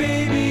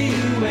 Baby,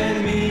 you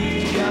and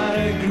me got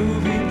a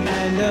groovy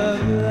kind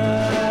of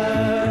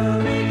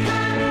love.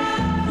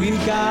 We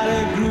got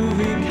a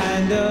groovy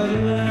kind of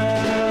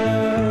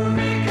love.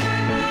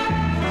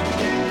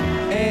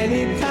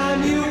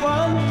 Anytime you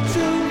want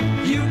to,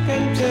 you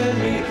can turn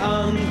me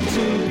on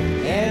to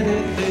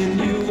anything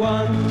you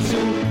want to,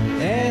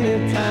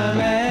 anytime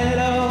at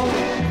all.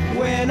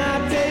 When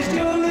I taste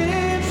your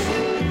lips,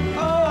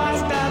 oh, I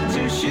start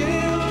to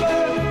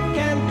shiver.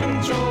 Can't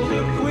control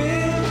the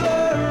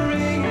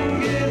quivering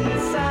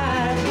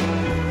inside.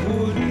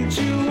 Wouldn't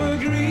you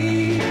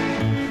agree?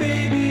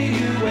 Baby,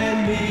 you and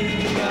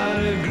me got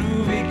a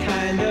groovy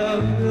kind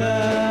of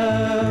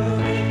love.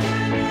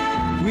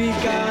 We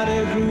got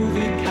a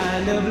groovy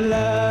kind of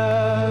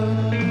love.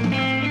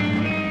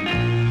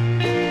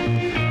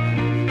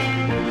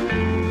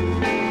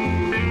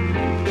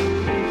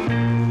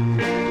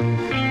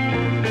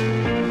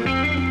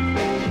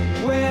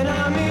 When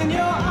I'm in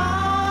your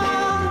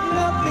arms,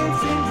 nothing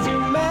seems to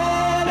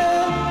matter.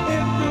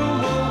 If the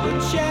world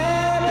would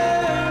shatter,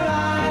 I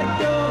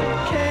don't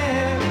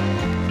care.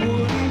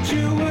 Wouldn't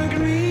you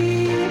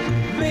agree?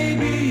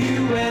 Baby,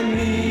 you and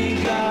me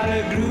got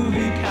a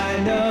groovy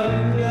kind of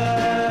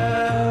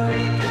love.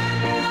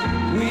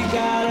 We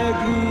got a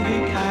groovy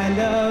kind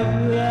of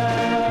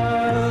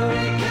love.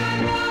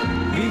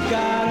 We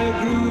got a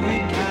groovy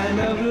kind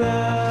of love.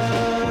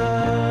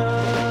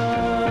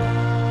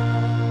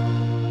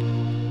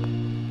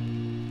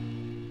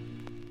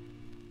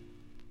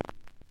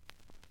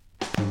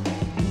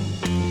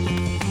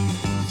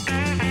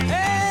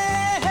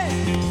 Hey, hey.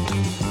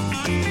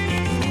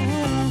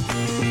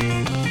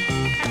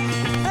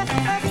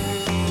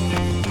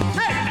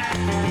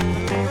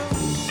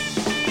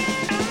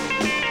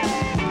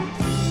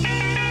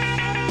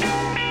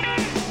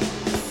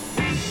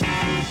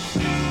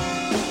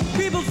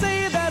 People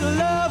say that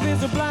love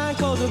is a blind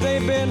cause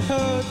they've been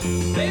hurt.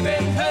 They've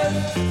been hurt.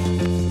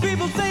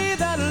 People say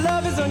that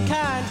love is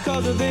unkind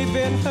cause they've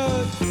been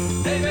hurt.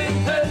 They've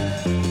been hurt.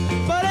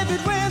 But if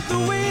it went the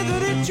way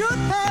that it should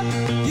have,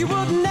 you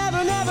would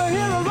never, never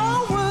hear a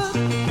wrong word.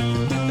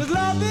 'Cause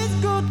love is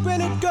good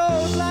when it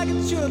goes like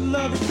it should.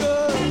 Love is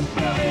good.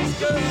 Love is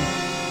good.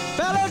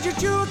 Fellas, you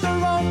choose the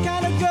wrong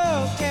kind of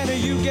girl and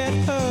you get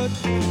hurt.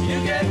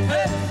 You get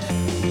hurt.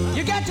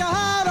 You got your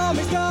heart all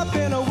mixed up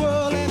in a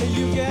whirl and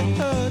you get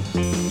hurt.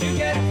 You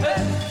get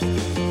hurt.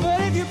 But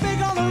if you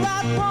pick on the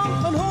right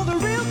one and hold it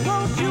real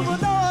close, you will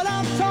know what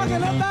I'm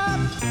talking about.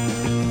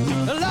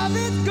 Love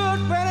is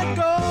good when it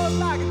goes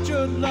like it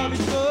should. Love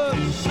is good.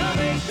 Love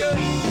is good.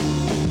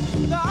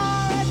 There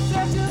are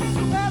exceptions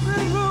to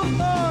every rule.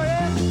 Oh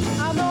yes,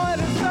 I know it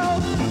is so.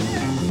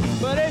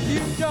 But if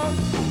you don't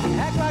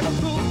act like a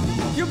fool,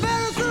 you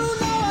very soon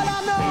know what I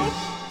know.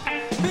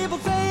 People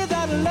say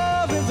that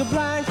love is a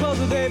blind cause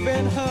they've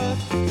been hurt.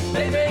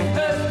 They've been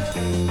hurt.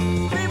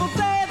 People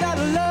say that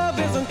love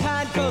is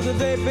unkind cause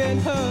they've been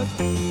hurt.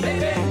 They've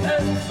been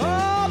hurt.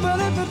 Oh, but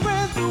if it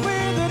went the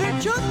way that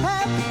it should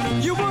have,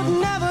 you would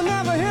never,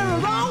 never hear a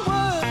wrong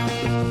word.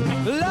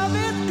 Love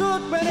is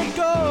good when it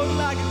goes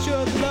like it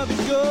should. Love is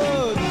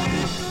good.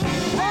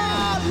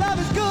 Oh, love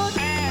is good.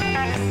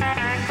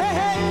 Hey,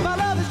 hey, my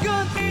love is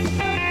good.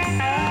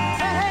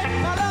 Hey, hey,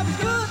 my love is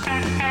good.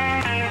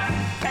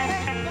 Hey,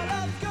 hey, my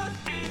love is good.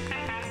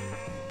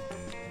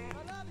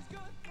 My love is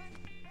good.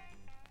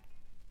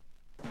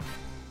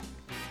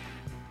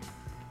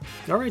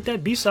 All right,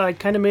 that B-side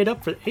kind of made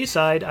up for the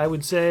A-side. I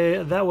would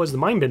say that was the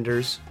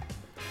Mindbenders.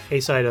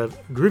 A-side of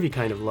Groovy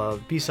Kind of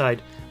Love.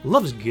 B-side,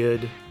 Love's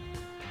Good.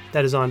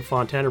 That is on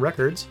Fontana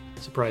Records.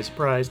 Surprise,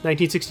 surprise.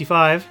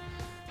 1965.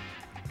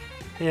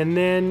 And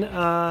then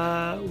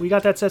we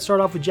got that set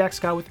started off with Jack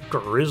Scott with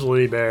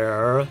Grizzly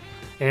Bear.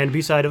 And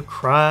B-side of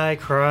Cry,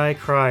 Cry,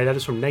 Cry. That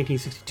is from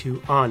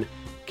 1962 on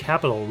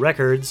Capitol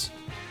Records.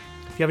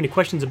 If you have any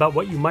questions about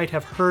what you might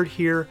have heard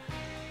here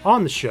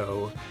on the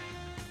show,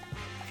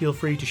 feel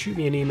free to shoot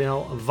me an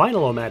email,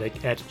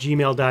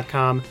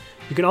 vinylomatic@gmail.com.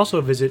 You can also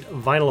visit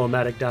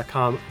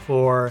vinylomatic.com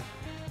for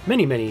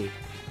many, many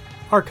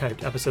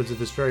archived episodes of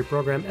this very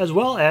program, as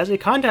well as a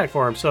contact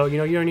form. So, you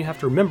don't even have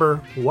to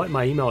remember what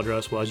my email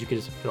address was. You can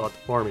just fill out the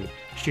form and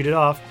shoot it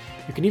off.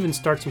 You can even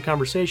start some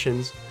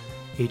conversations.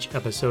 Each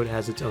episode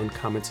has its own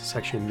comments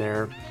section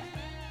there.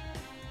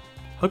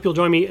 Hope you'll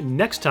join me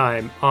next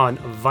time on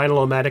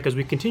Vinyl-O-Matic as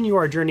we continue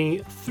our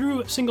journey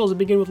through singles that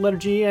begin with letter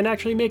G and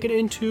actually make it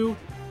into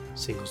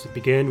singles that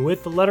begin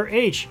with the letter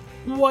H.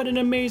 What an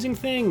amazing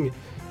thing!